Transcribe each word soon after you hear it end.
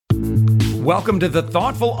Welcome to the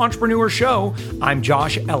Thoughtful Entrepreneur Show. I'm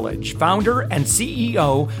Josh Elledge, founder and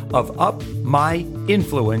CEO of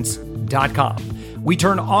UpMyInfluence.com. We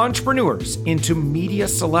turn entrepreneurs into media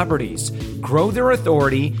celebrities, grow their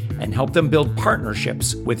authority, and help them build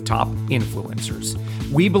partnerships with top influencers.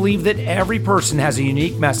 We believe that every person has a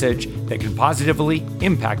unique message that can positively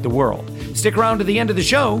impact the world. Stick around to the end of the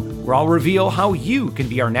show, where I'll reveal how you can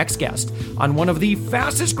be our next guest on one of the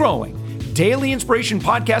fastest growing daily inspiration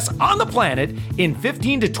podcasts on the planet in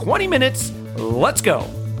 15 to 20 minutes. Let's go.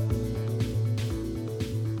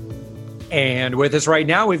 And with us right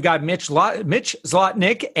now, we've got Mitch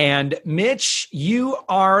Zlotnik. And Mitch, you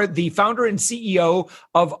are the founder and CEO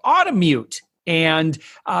of Audimute. And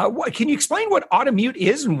can you explain what Audimute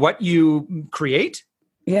is and what you create?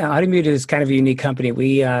 Yeah, Audimute is kind of a unique company.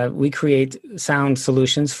 We create sound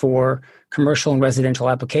solutions for commercial and residential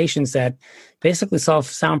applications that basically solve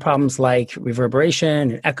sound problems like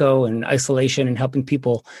reverberation and echo and isolation, and helping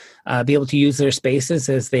people be able to use their spaces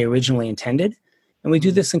as they originally intended. And we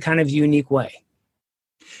do this in kind of a unique way.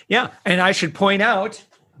 Yeah, and I should point out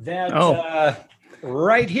that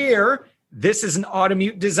right here, this is an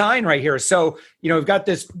Audimute design right here. So, we've got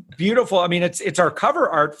this beautiful, it's our cover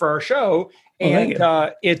art for our show. And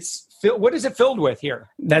what is it filled with here?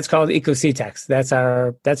 That's called EcoCtex. That's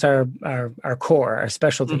our core, our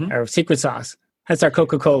specialty, our secret sauce. That's our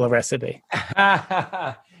Coca-Cola recipe.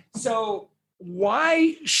 So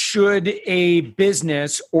why should a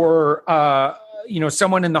business or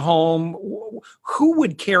someone in the home, who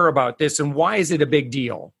would care about this, and why is it a big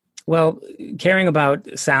deal? Well, caring about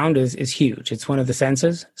sound is huge. It's one of the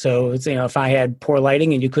senses. So it's, if I had poor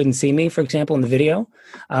lighting and you couldn't see me, for example, in the video,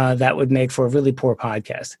 that would make for a really poor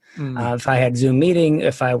podcast. If I had Zoom meeting,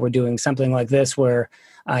 if I were doing something like this where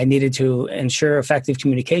I needed to ensure effective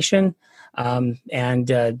communication and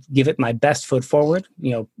give it my best foot forward,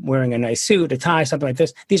 wearing a nice suit, a tie, something like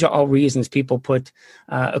this. These are all reasons people put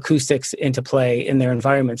acoustics into play in their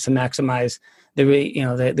environments to maximize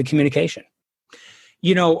the communication.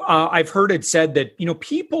 I've heard it said that,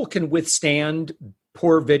 people can withstand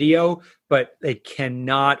poor video, but they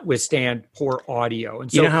cannot withstand poor audio. And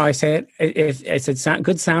so, you know how I say it? I said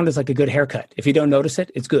good sound is like a good haircut. If you don't notice it,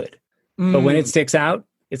 it's good. But when it sticks out,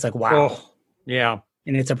 it's like, wow. Oh, yeah.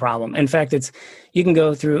 And it's a problem. In fact, you can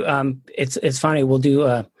go through, it's funny. We'll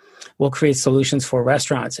create solutions for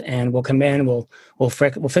restaurants, and we'll come in, we'll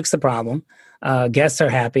fix the problem. Guests are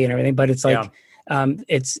happy and everything, but it's like,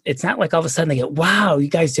 it's not like all of a sudden they go, wow, you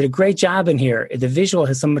guys did a great job in here. The visual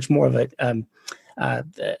has so much more of a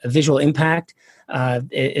visual impact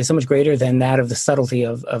is so much greater than that of the subtlety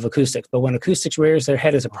of acoustics. But when acoustics rears their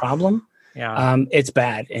head as a problem, it's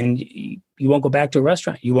bad. And you won't go back to a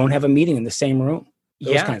restaurant. You won't have a meeting in the same room.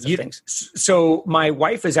 Those kinds of things. So my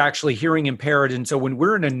wife is actually hearing impaired. And so when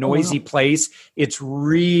we're in a noisy place, it's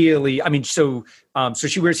really, so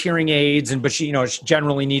she wears hearing aids, but she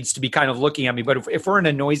generally needs to be kind of looking at me. But if we're in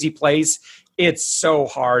a noisy place, it's so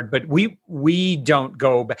hard. But we don't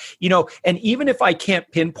go back, and even if I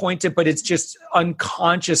can't pinpoint it, but it's just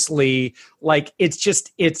unconsciously, like,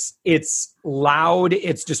 it's loud,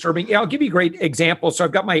 it's disturbing. Yeah, I'll give you a great example. So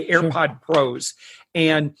I've got my AirPod Pros,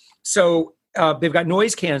 and so they've got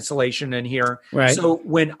noise cancellation in here. Right. So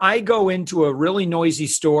when I go into a really noisy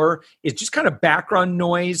store, it's just kind of background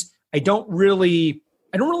noise. I don't really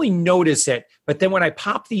notice it. But then when I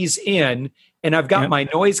pop these in and I've got my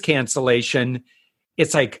noise cancellation,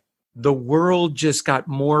 it's like the world just got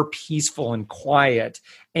more peaceful and quiet.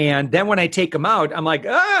 And then when I take them out, I'm like,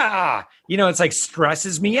 it's like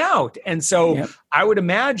stresses me out. And so I would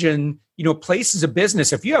imagine, places of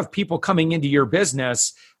business, if you have people coming into your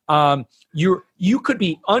business, you could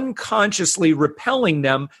be unconsciously repelling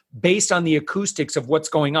them based on the acoustics of what's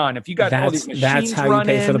going on. If you got all these machines that's how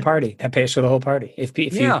running, you pay for the party. That pays for the whole party. If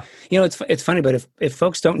you, it's funny, but if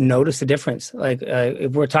folks don't notice the difference, like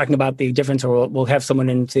if we're talking about the difference, or we'll have someone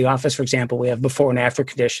into the office, for example, we have before and after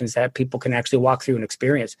conditions that people can actually walk through and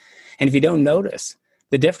experience. And if you don't notice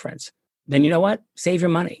the difference, then you know what? Save your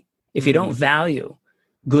money. If you don't value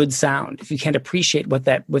good sound, if you can't appreciate what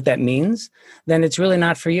that means, then it's really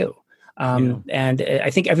not for you. And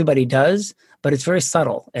I think everybody does, but it's very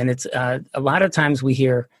subtle. And it's a lot of times we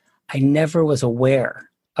hear, I never was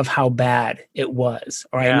aware of how bad it was,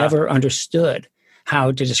 or I never understood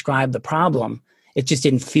how to describe the problem. It just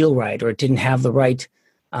didn't feel right, or it didn't have the right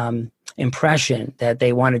impression that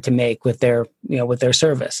they wanted to make with their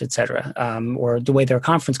service, et cetera, or the way their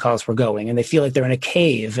conference calls were going. And they feel like they're in a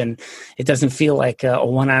cave, and it doesn't feel like a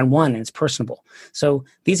one-on-one, and it's personable. So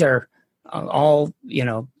these are all,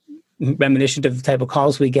 reminiscent of the type of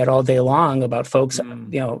calls we get all day long about folks,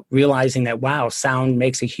 realizing that, wow, sound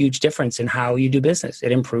makes a huge difference in how you do business.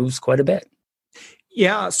 It improves quite a bit.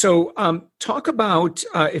 Yeah. So talk about,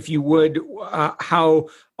 if you would, how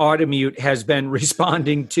Audimute has been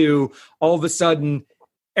responding to all of a sudden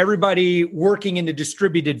everybody working in a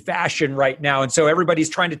distributed fashion right now. And so everybody's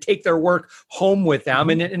trying to take their work home with them.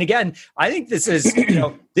 And again, I think this is,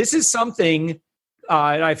 this is something,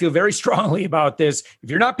 and I feel very strongly about this. If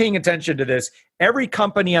you're not paying attention to this, every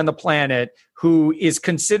company on the planet who is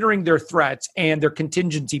considering their threats and their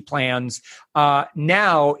contingency plans,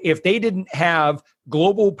 now, if they didn't have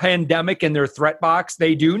global pandemic in their threat box,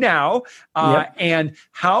 they do now. And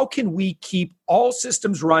how can we keep all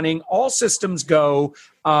systems running, all systems go?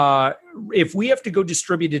 If we have to go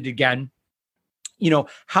distributed again,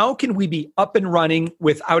 how can we be up and running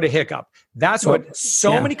without a hiccup? That's what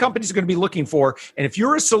many companies are going to be looking for. And if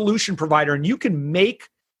you're a solution provider and you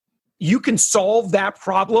can solve that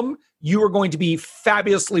problem, you are going to be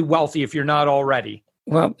fabulously wealthy if you're not already.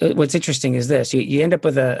 Well, what's interesting is this: you end up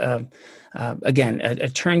with a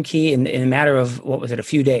turnkey in a matter of, a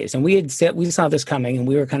few days. And we saw this coming, and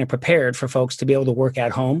we were kind of prepared for folks to be able to work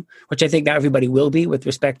at home, which I think not everybody will be with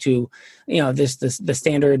respect to, the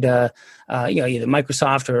standard, either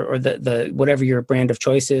Microsoft or the whatever your brand of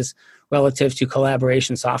choice is relative to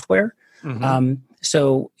collaboration software.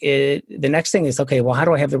 So the next thing is, okay, well, how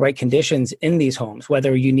do I have the right conditions in these homes?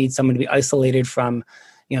 Whether you need someone to be isolated from,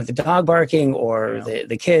 the dog barking or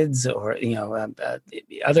the kids or,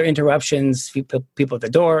 other interruptions, people at the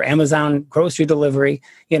door, Amazon, grocery delivery,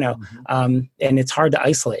 and it's hard to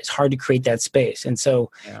isolate. It's hard to create that space. And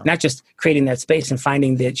so not just creating that space and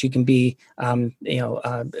finding that you can be,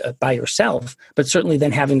 by yourself, but certainly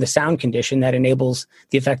then having the sound condition that enables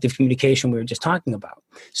the effective communication we were just talking about.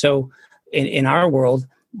 So in our world,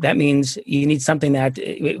 that means you need something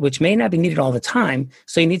which may not be needed all the time.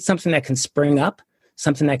 So you need something that can spring up,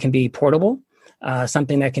 something that can be portable,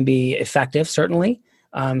 something that can be effective, certainly,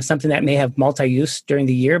 something that may have multi-use during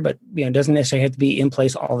the year, but doesn't necessarily have to be in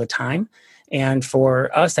place all the time. And for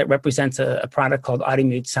us, that represents a product called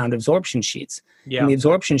Audimute Sound Absorption Sheets. And the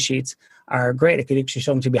absorption sheets are great. I could actually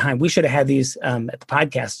show them to you behind. We should have had these at the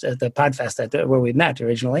Podfest where we met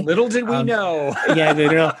originally. Little did we know.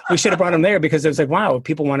 We should have brought them there because it was like, wow,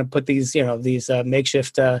 people want to put these,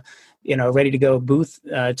 makeshift, ready to go booth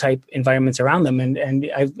type environments around them. And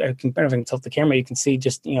I can, if I can tilt the camera, you can see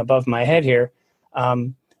just above my head here,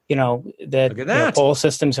 that pole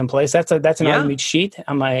systems in place. That's an Audimute sheet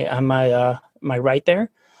on my right there,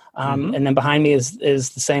 and then behind me is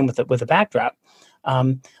the same with the backdrop.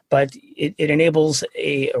 But it enables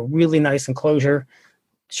a really nice enclosure,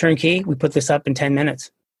 turnkey. We put this up in 10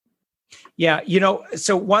 minutes. Yeah.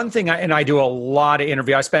 So one thing, I do a lot of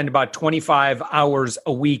interview. I spend about 25 hours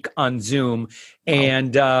a week on Zoom,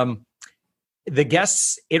 and the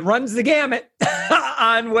guests, it runs the gamut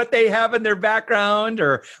on what they have in their background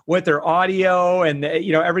or what their audio and,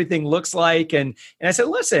 everything looks like. And I said,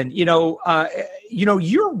 listen,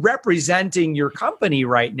 you're representing your company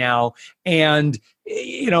right now. And,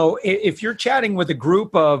 if you're chatting with a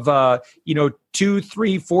group of, 2,000,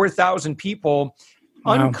 3,000, 4,000 people,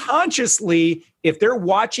 unconsciously, if they're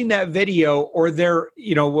watching that video or their,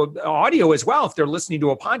 audio as well, if they're listening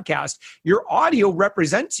to a podcast, your audio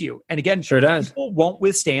represents you. And again, sure does. People won't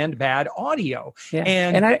withstand bad audio. Yeah.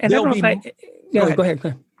 And I don't know if go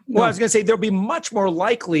ahead. Well, I was going to say they'll be much more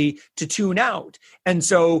likely to tune out. And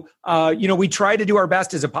so, we try to do our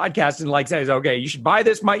best as a podcast and say, okay, you should buy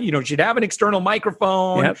this mic, you should have an external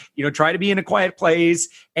microphone, try to be in a quiet place.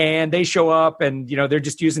 And they show up and, they're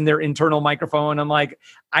just using their internal microphone. I'm like,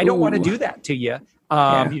 I don't want to do that to you.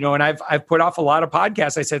 And I've put off a lot of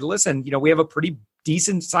podcasts. I said, listen, we have a pretty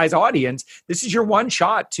decent size audience. This is your one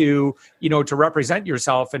shot to represent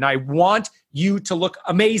yourself. And I want you to look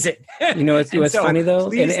amazing. What's funny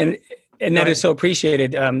though? And that is so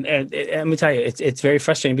appreciated. And let me tell you, it's very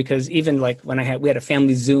frustrating because even when we had a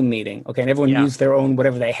family Zoom meeting, okay, and everyone used their own,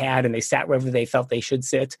 whatever they had, and they sat wherever they felt they should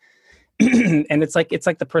sit. And it's like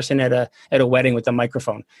the person at a wedding with a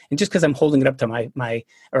microphone. And just because I'm holding it up to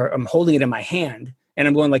or I'm holding it in my hand, and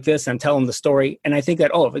I'm going like this, and I'm telling the story, and I think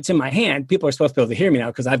that, if it's in my hand, people are supposed to be able to hear me now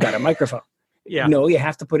because I've got a microphone. Yeah. No, you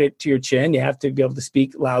have to put it to your chin. You have to be able to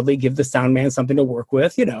speak loudly, give the sound man something to work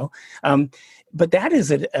with, But that is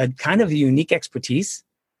a kind of a unique expertise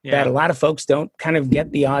that a lot of folks don't kind of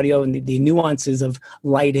get the audio and the nuances of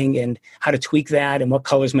lighting and how to tweak that and what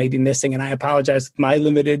colors may be missing. And I apologize for my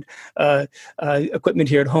limited equipment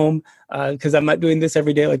here at home because I'm not doing this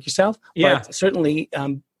every day like yourself. Yeah. But certainly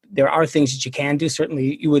there are things that you can do.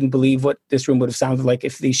 Certainly you wouldn't believe what this room would have sounded like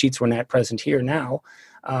if these sheets were not present here now.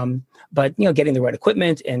 But getting the right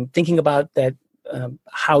equipment and thinking about that,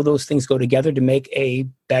 how those things go together to make a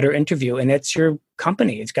better interview. And it's your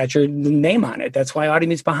company. It's got your name on it. That's why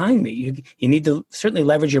Audimute's behind me. You need to certainly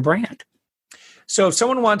leverage your brand. So if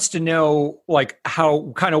someone wants to know what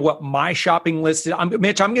my shopping list is,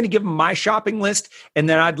 Mitch, I'm going to give them my shopping list, and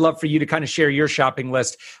then I'd love for you to kind of share your shopping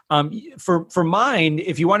list. For mine,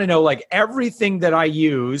 if you want to know everything that I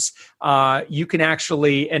use, you can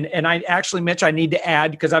actually, and I actually, Mitch, I need to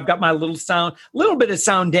add, because I've got my little bit of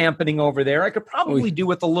sound dampening over there. I could probably do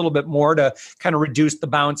with a little bit more to kind of reduce the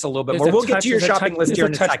bounce a little bit more. We'll get to your shopping list here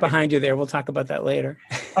in a second. There's a touch behind you there. We'll talk about that later.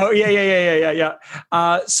 Oh, yeah.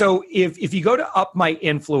 So if you go to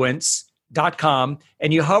upmyinfluence.com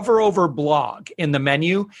and you hover over blog in the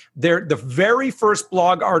menu, the very first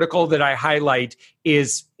blog article that I highlight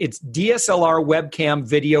it's DSLR webcam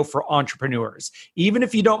video for entrepreneurs. Even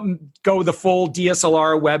if you don't go the full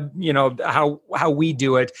DSLR web, how we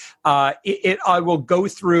do it, I will go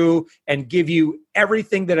through and give you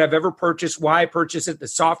everything that I've ever purchased, why I purchased it, the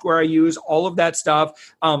software I use, all of that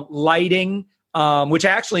stuff, lighting, which I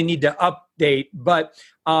actually need to update. But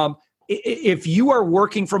if you are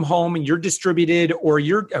working from home and you're distributed, or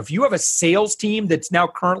if you have a sales team that's now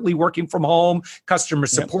currently working from home, customer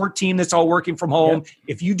support team that's all working from home,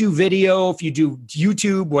 if you do video, if you do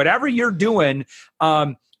YouTube, whatever you're doing,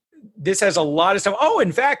 this has a lot of stuff. Oh,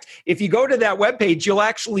 in fact, if you go to that webpage, you'll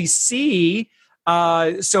actually see.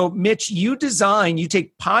 So Mitch, you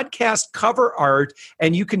take podcast cover art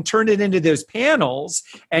and you can turn it into those panels,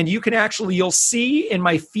 and you'll see in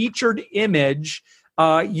my featured image,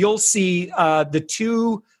 you'll see the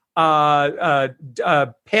two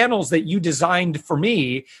panels that you designed for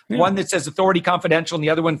me, one that says Authority Confidential and the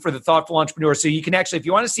other one for the Thoughtful Entrepreneur. So you can actually, if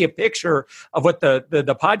you want to see a picture of what the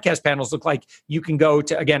podcast panels look like, you can go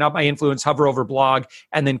to, again, Up My Influence, hover over blog,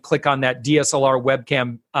 and then click on that DSLR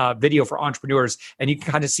webcam video for entrepreneurs, and you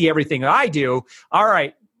can kind of see everything I do. All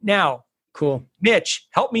right. Now, cool. Mitch,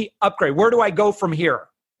 help me upgrade. Where do I go from here?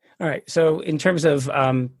 All right. So in terms of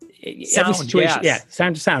every situation,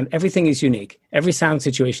 sound, everything is unique. Every sound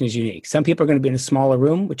situation is unique. Some people are going to be in a smaller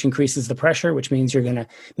room, which increases the pressure, which means you're going to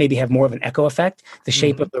maybe have more of an echo effect. The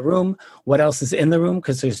shape of the room, what else is in the room,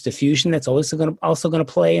 because there's diffusion that's also going to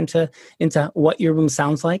play into what your room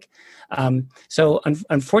sounds like. So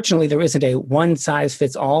unfortunately, there isn't a one size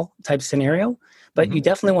fits all type scenario, but you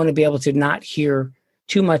definitely want to be able to not hear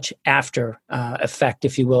too much after effect,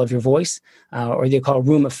 if you will, of your voice, or they call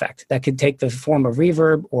room effect. That could take the form of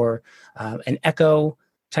reverb or an echo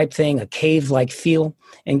type thing, a cave-like feel.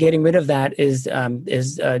 And getting rid of that is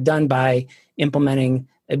done by implementing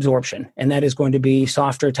absorption. And that is going to be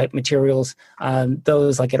softer type materials,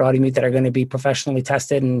 those like at Audimute that are going to be professionally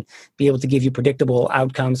tested and be able to give you predictable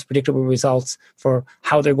outcomes, predictable results for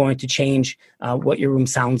how they're going to change what your room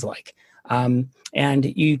sounds like. And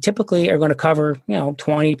you typically are going to cover,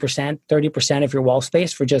 20%, 30% of your wall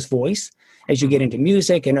space for just voice. As you get into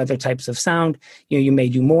music and other types of sound, you may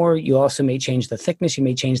do more. You also may change the thickness. You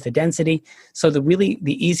may change the density. So the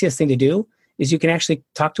easiest thing to do is you can actually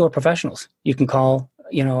talk to our professionals. You can call,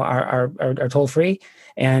 our toll free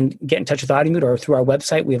and get in touch with Audimute, or through our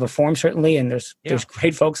website. We have a form, certainly, and there's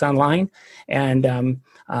great folks online. And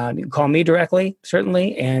you can call me directly,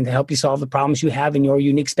 certainly, and help you solve the problems you have in your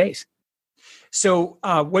unique space. So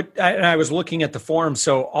I was looking at the form.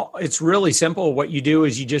 So it's really simple. What you do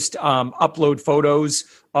is you just upload photos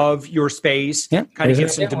of your space, kind of give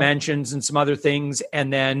some dimensions and some other things,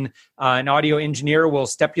 and then an audio engineer will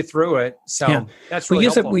step you through it. So that's really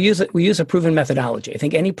helpful. We use a proven methodology. I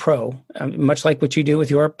think any pro, much like what you do with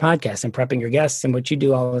your podcast and prepping your guests and what you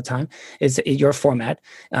do all the time, is your format.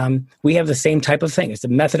 We have the same type of thing. It's the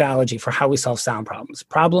methodology for how we solve sound problems: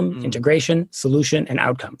 problem, integration, solution, and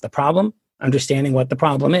outcome. The problem, understanding what the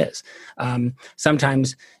problem is.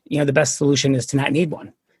 Sometimes, the best solution is to not need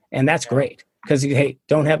one. And that's great. Because,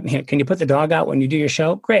 can you put the dog out when you do your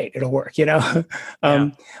show? Great, it'll work,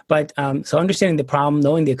 But so understanding the problem,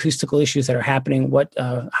 knowing the acoustical issues that are happening,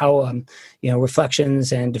 how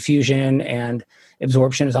reflections and diffusion and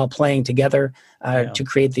absorption is all playing together to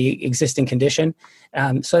create the existing condition.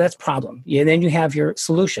 So that's problem. And then you have your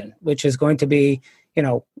solution, which is going to be,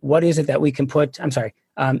 what is it that we can put?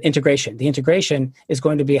 Integration. The integration is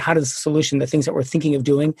going to be, how does the solution, the things that we're thinking of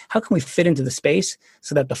doing, how can we fit into the space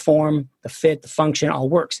so that the form, the fit, the function all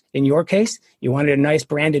works? In your case, you wanted a nice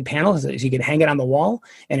branded panel so you can hang it on the wall,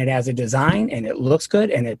 and it has a design and it looks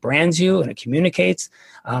good and it brands you and it communicates.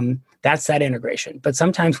 That's that integration. But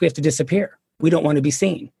sometimes we have to disappear. We don't want to be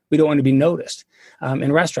seen. We don't want to be noticed.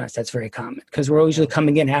 In restaurants, that's very common because we're usually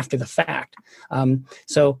coming in after the fact.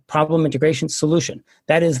 So problem, integration, solution.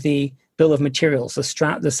 That is the bill of materials,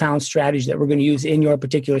 the sound strategy that we're going to use in your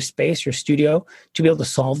particular space, your studio, to be able to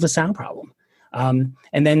solve the sound problem. And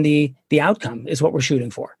then the outcome is what we're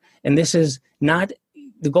shooting for. And this is not,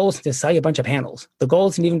 the goal is to sell you a bunch of panels. The goal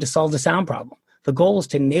isn't even to solve the sound problem. The goal is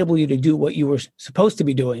to enable you to do what you were supposed to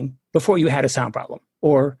be doing before you had a sound problem,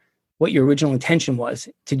 or what your original intention was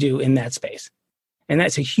to do in that space. And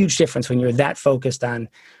that's a huge difference when you're that focused on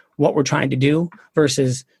what we're trying to do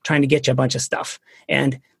versus trying to get you a bunch of stuff.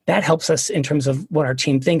 And that helps us in terms of what our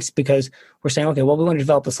team thinks, because we're saying, okay, well, we want to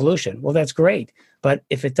develop a solution. Well, that's great. But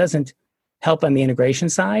if it doesn't help on the integration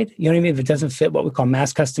side, you know what I mean? If it doesn't fit what we call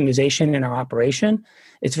mass customization in our operation,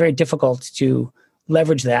 it's very difficult to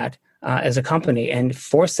leverage that as a company and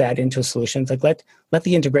force that into solutions. Like let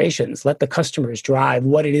the integrations, let the customers drive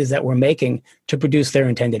what it is that we're making to produce their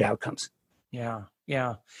intended outcomes. Yeah.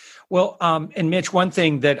 Yeah. Well, and Mitch, one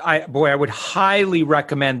thing that I would highly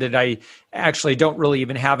recommend that I actually don't really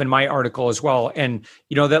even have in my article as well. And,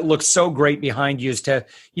 that looks so great behind you is to,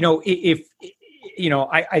 if,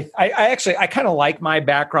 I kind of like my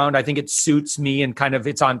background. I think it suits me and kind of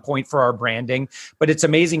it's on point for our branding, but it's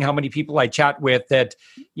amazing how many people I chat with that,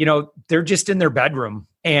 they're just in their bedroom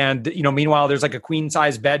and, meanwhile there's like a queen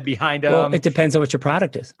size bed behind them. Well, it depends on what your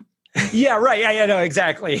product is. Yeah, right. Yeah, no,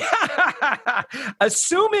 exactly.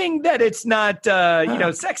 Assuming that it's not,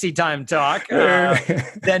 sexy time talk,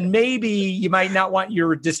 then maybe you might not want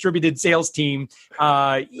your distributed sales team,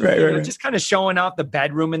 just kind of showing out the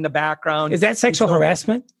bedroom in the background. Is that sexual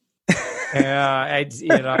harassment? Yeah,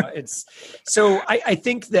 it's so. I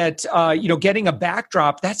think that getting a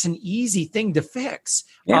backdrop, that's an easy thing to fix.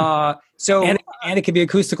 Yeah. And it can be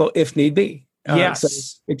acoustical if need be. Yes. So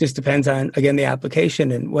it just depends on, again, the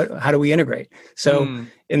application and how do we integrate. So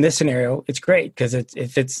in this scenario, it's great because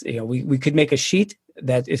if it's, we could make a sheet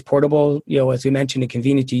that is portable, as we mentioned,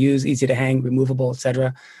 convenient to use, easy to hang, removable, et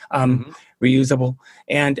cetera, reusable.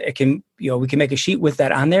 And it can, we can make a sheet with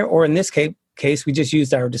that on there, or in this case, we just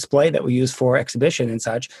used our display that we use for exhibition and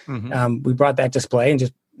such. We brought that display and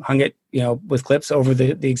just hung it, with clips over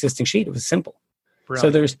the existing sheet. It was simple.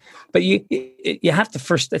 Brilliant. So but you have to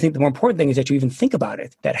first, I think the more important thing is that you even think about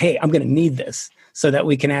it, that, hey, I'm going to need this, so that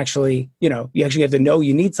we can actually, you actually have to know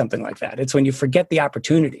you need something like that. It's when you forget the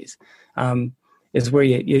opportunities, is where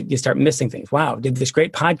you start missing things. Wow, did this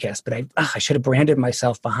great podcast, but I should have branded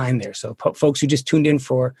myself behind there. So folks who just tuned in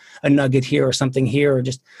for a nugget here or something here, or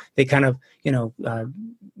just, they kind of,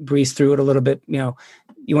 breeze through it a little bit, you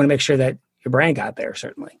want to make sure that your brand got there,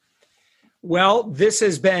 certainly. Well, this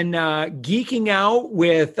has been geeking out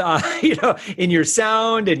with, in your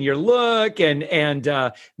sound and your look. And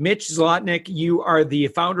Mitch Zlotnik, you are the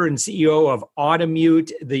founder and CEO of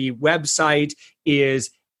Audimute. The website is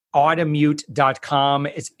audimute.com.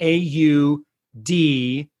 It's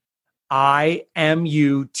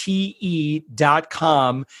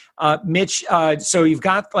AUDIMUTE.com. Mitch, so you've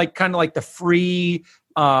got kind of like the free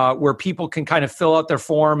where people can kind of fill out their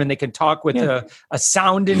form and they can talk with a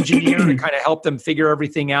sound engineer to kind of help them figure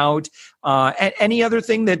everything out. Any other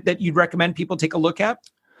thing that you'd recommend people take a look at?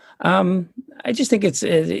 I just think I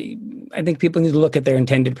think people need to look at their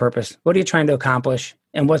intended purpose. What are you trying to accomplish,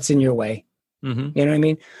 and what's in your way? Mm-hmm. You know what I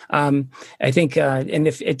mean? I think, and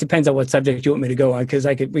if it depends on what subject you want me to go on, because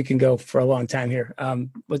we can go for a long time here.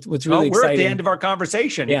 What's really exciting? We're at the end of our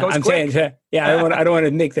conversation. Yeah, I'm quick. saying, I don't want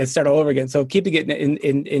to make that start all over again. So keeping it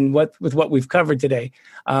in what we've covered today.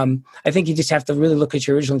 I think you just have to really look at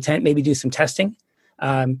your original intent. Maybe do some testing,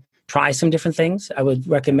 try some different things. I would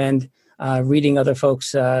recommend reading other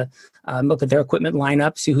folks, look at their equipment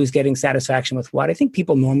lineup, see who's getting satisfaction with what. I think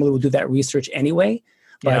people normally will do that research anyway.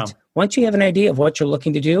 But once you have an idea of what you're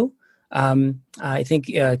looking to do, I think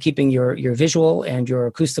keeping your visual and your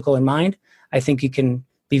acoustical in mind, I think you can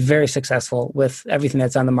be very successful with everything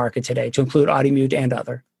that's on the market today, to include Audimute and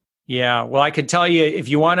other. Yeah, well, I could tell you, if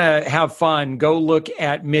you want to have fun, go look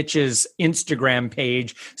at Mitch's Instagram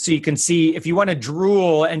page so you can see, if you want to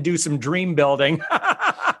drool and do some dream building.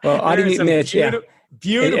 Well, Audimute Mitch,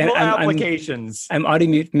 beautiful applications. I'm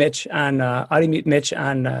Audimute Mitch on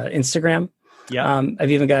Instagram. Yeah,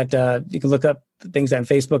 I've even got, you can look up things on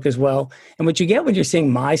Facebook as well. And what you get when you're seeing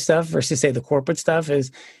my stuff versus, say, the corporate stuff is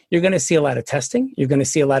you're going to see a lot of testing. You're going to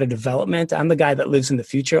see a lot of development. I'm the guy that lives in the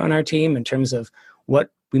future on our team in terms of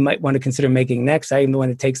what we might want to consider making next. I'm the one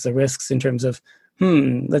that takes the risks in terms of,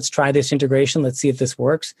 let's try this integration. Let's see if this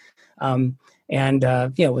works.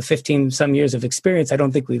 With 15 some years of experience, I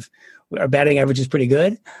don't think our batting average is pretty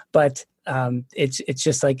good, but it's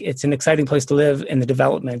just like, it's an exciting place to live in the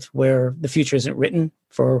development where the future isn't written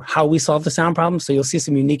for how we solve the sound problem. So you'll see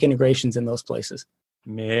some unique integrations in those places.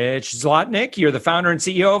 Mitch Zlotnik, you're the founder and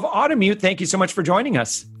CEO of Audimute. Thank you so much for joining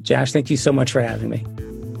us. Josh, thank you so much for having me.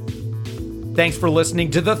 Thanks for listening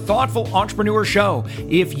to the Thoughtful Entrepreneur Show.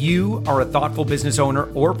 If you are a thoughtful business owner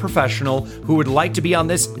or professional who would like to be on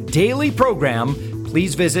this daily program,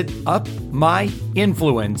 please visit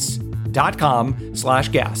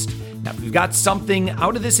upmyinfluence.com/guest. Now, if you've got something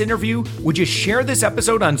out of this interview, would you share this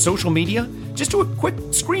episode on social media? Just do a quick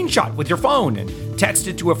screenshot with your phone and text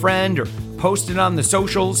it to a friend or post it on the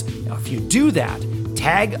socials. Now, if you do that,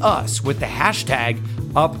 tag us with the hashtag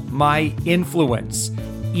UpMyInfluence.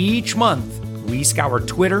 Each month, we scour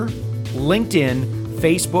Twitter, LinkedIn,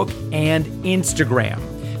 Facebook, and Instagram.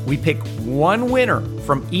 We pick one winner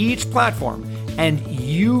from each platform, and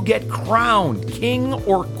you get crowned king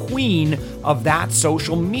or queen of that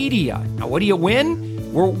social media. Now, what do you win?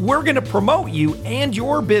 We're going to promote you and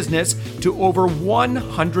your business to over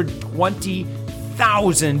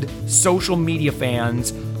 120,000 social media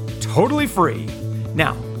fans, totally free.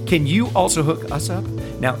 Now, can you also hook us up?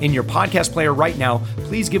 Now, in your podcast player right now,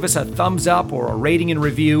 please give us a thumbs up or a rating and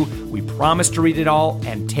review. We promise to read it all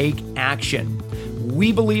and take action.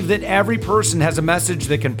 We believe that every person has a message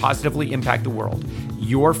that can positively impact the world.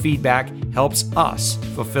 Your feedback helps us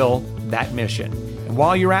fulfill that mission. And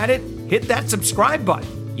while you're at it, hit that subscribe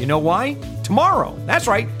button. You know why? Tomorrow, that's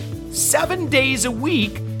right, 7 days a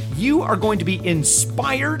week, you are going to be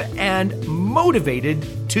inspired and motivated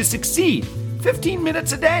to succeed. 15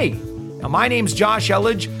 minutes a day. Now, my name's Josh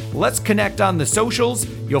Elledge. Let's connect on the socials.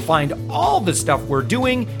 You'll find all the stuff we're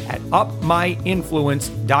doing at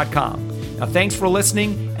upmyinfluence.com. Now, thanks for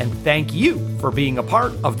listening, and thank you for being a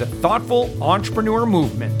part of the Thoughtful Entrepreneur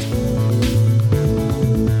Movement.